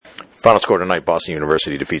Final score tonight, Boston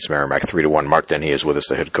University defeats Merrimack 3-1. Mark Denny is with us,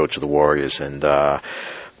 the head coach of the Warriors. And,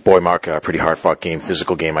 boy, Mark, a pretty hard-fought game,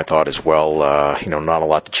 physical game, I thought, as well. Not a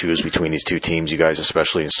lot to choose between these two teams. You guys,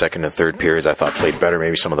 especially in second and third periods, I thought played better.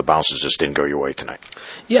 Maybe some of the bounces just didn't go your way tonight.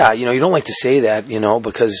 Yeah, you don't like to say that,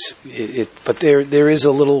 because but there is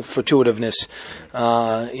a little fortuitiveness.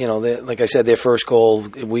 Like I said, their first goal,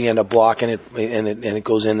 we end up blocking it, and it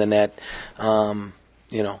goes in the net.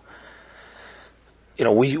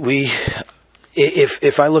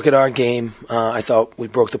 If I look at our game, I thought we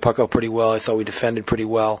broke the puck up pretty well. I thought we defended pretty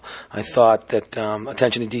well. I thought that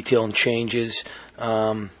attention to detail and changes.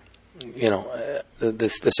 The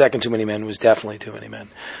second too many men was definitely too many men.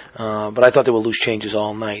 But I thought there were loose changes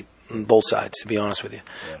all night on both sides, to be honest with you.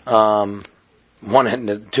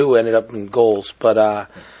 Two ended up in goals, but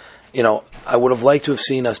I would have liked to have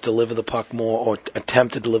seen us deliver the puck more or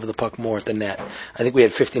attempt to deliver the puck more at the net. I think we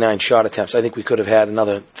had 59 shot attempts. I think we could have had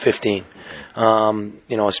another 15.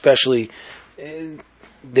 Especially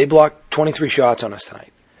they blocked 23 shots on us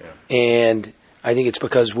tonight. Yeah. And I think it's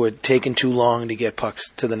because we're taking too long to get pucks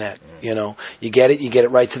to the net. You get it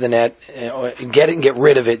right to the net, or get it and get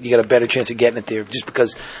rid of it. You got a better chance of getting it there. Just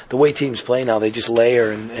because the way teams play now, they just layer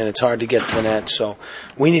and it's hard to get to the net. So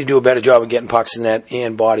we need to do a better job of getting pucks to the net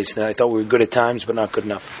and bodies to the net. I thought we were good at times, but not good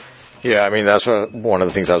enough. Yeah, I mean, that's one of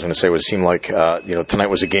the things I was going to say. Was it seemed like tonight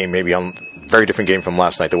was a game maybe on very different game from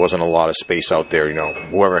last night. There wasn't a lot of space out there.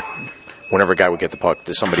 Whenever a guy would get the puck,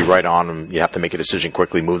 there's somebody right on him. You have to make a decision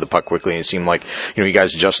quickly, move the puck quickly. And it seemed like, you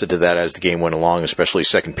guys adjusted to that as the game went along, especially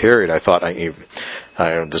second period. I thought,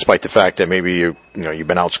 despite the fact that maybe you've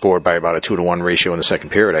been outscored by about a 2-to-1 ratio in the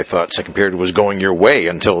second period, I thought second period was going your way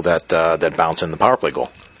until that bounce in the power play goal.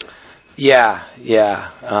 Yeah.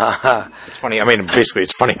 It's funny. I mean, basically,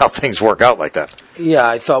 it's funny how things work out like that. Yeah,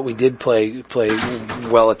 I thought we did play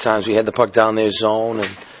well at times. We had the puck down their zone, and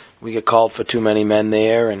we get called for too many men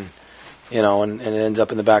there, and it ends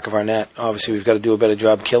up in the back of our net. Obviously, we've got to do a better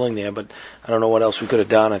job killing there, but I don't know what else we could have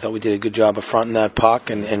done. I thought we did a good job of fronting that puck,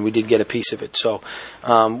 and we did get a piece of it. So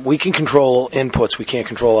we can control inputs. We can't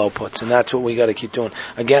control outputs, and that's what we got to keep doing.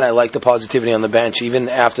 Again, I like the positivity on the bench. Even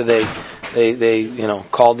after they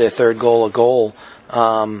called their third goal a goal,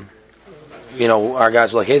 our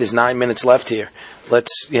guys were like, hey, there's 9 minutes left here.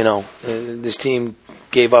 Let's, this team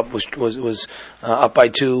gave up, was up by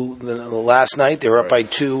 2 last night. They were up by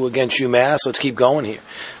 2 against UMass. Let's keep going here.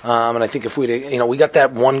 And I think if we got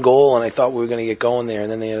that one goal, and I thought we were going to get going there,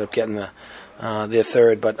 and then they ended up getting their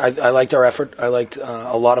third. But I liked our effort. I liked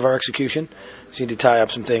a lot of our execution. Just need to tie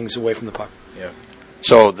up some things away from the puck. Yeah.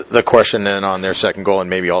 So the question then on their second goal and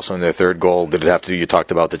maybe also in their third goal, did it have to do, you talked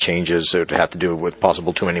about the changes, did it have to do with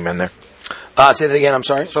possible too many men there? Say that again, I'm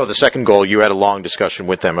sorry? So the second goal, you had a long discussion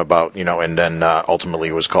with them about, and then ultimately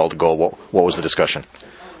it was called a goal. What was the discussion?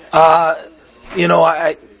 I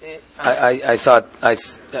thought, I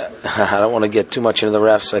don't want to get too much into the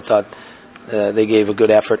refs. I thought they gave a good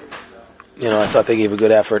effort. I thought they gave a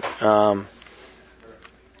good effort.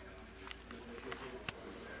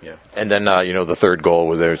 Yeah. And then, the third goal,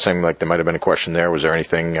 was there something like there might have been a question there? Was there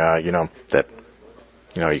anything, that,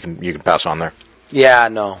 you can pass on there? Yeah,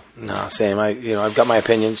 no, same. I've got my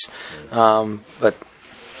opinions, but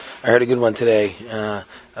I heard a good one today.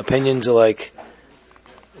 Opinions are like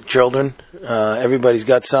children. Everybody's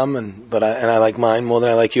got some, but I like mine more than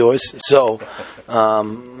I like yours. So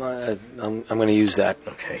I'm going to use that.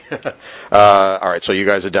 Okay. All right. So you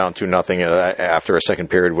guys are down 2-0 after a second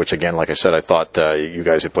period, which again, like I said, I thought you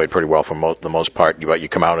guys had played pretty well for the most part. You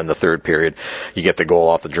come out in the third period, you get the goal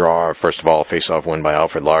off the draw. First of all, a face-off win by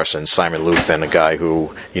Alfred Larson. Simon Luke, then a guy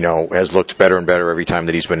who has looked better and better every time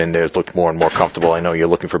that he's been in there. Has looked more and more comfortable. I know you're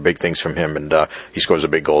looking for big things from him, and he scores a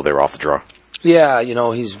big goal there off the draw. Yeah,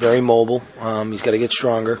 he's very mobile. He's got to get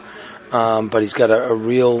stronger, but he's got a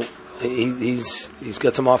real. He's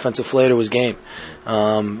got some offensive flair to his game.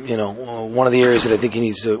 One of the areas that I think he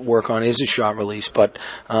needs to work on is his shot release. But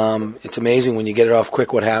it's amazing when you get it off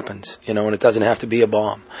quick what happens. And it doesn't have to be a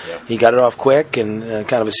bomb. Yeah. He got it off quick and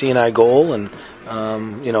kind of a C&I goal, and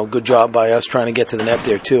good job by us trying to get to the net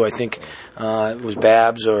there too. I think it was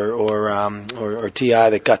Babs or T.I.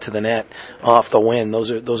 that got to the net off the win. Those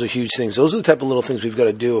are huge things. Those are the type of little things we've got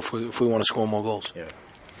to do if we want to score more goals. Yeah.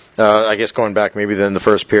 I guess going back maybe then the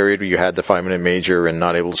first period where you had the 5-minute major and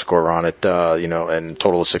not able to score on it, and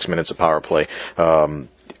total of 6 minutes of power play.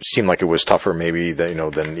 Seemed like it was tougher maybe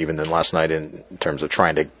than last night in terms of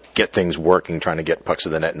trying to get things working, trying to get pucks to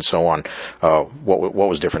the net and so on. What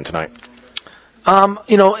was different tonight?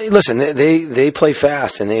 Listen, they play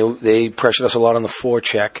fast, and they pressured us a lot on the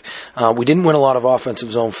forecheck. We didn't win a lot of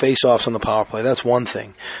offensive zone face-offs on the power play. That's one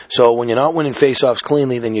thing. So when you're not winning face-offs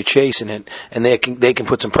cleanly, then you're chasing it, and they can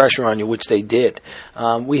put some pressure on you, which they did.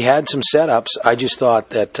 We had some setups. I just thought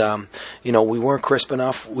that we weren't crisp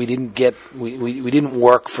enough. We didn't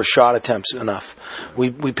work for shot attempts enough.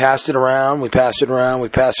 We passed it around. We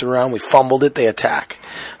fumbled it. They attack.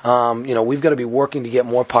 We've got to be working to get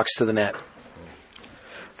more pucks to the net.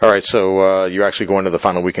 All right, so you're actually going to the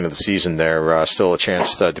final weekend of the season there. Still a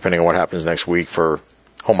chance, depending on what happens next week, for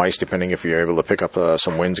home ice, depending if you're able to pick up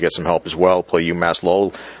some wins, get some help as well. Play UMass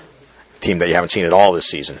Lowell, team that you haven't seen at all this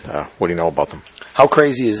season. What do you know about them? How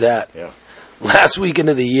crazy is that? Yeah. Last weekend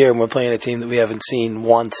of the year, and we're playing a team that we haven't seen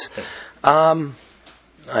once.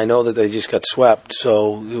 I know that they just got swept,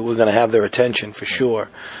 so we're going to have their attention for sure.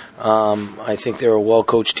 I think they're a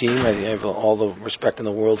well-coached team. I have all the respect in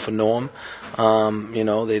the world for Norm.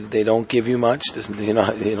 They don't give you much. They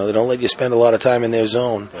don't let you spend a lot of time in their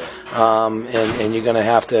zone, and you're going to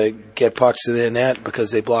have to get pucks to their net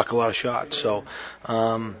because they block a lot of shots. So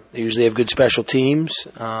they usually have good special teams.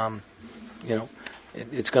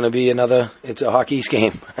 It's going to be it's a Hockey East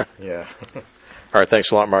game. Yeah. All right,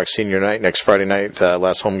 thanks a lot, Mark. Senior night, next Friday night,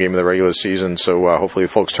 last home game of the regular season. So hopefully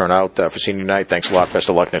folks turn out for senior night. Thanks a lot. Best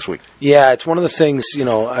of luck next week. Yeah, it's one of the things,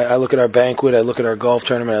 I look at our banquet, I look at our golf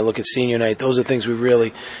tournament, I look at senior night. Those are things we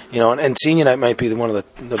really, and senior night might be one of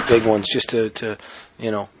the big ones just to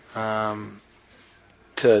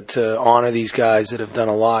honor these guys that have done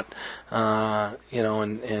a lot. So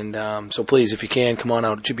please, if you can, come on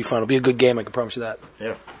out. It should be fun. It'll be a good game, I can promise you that.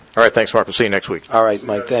 Yeah. All right, thanks, Mark. We'll see you next week. All right,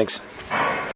 Mike, thanks.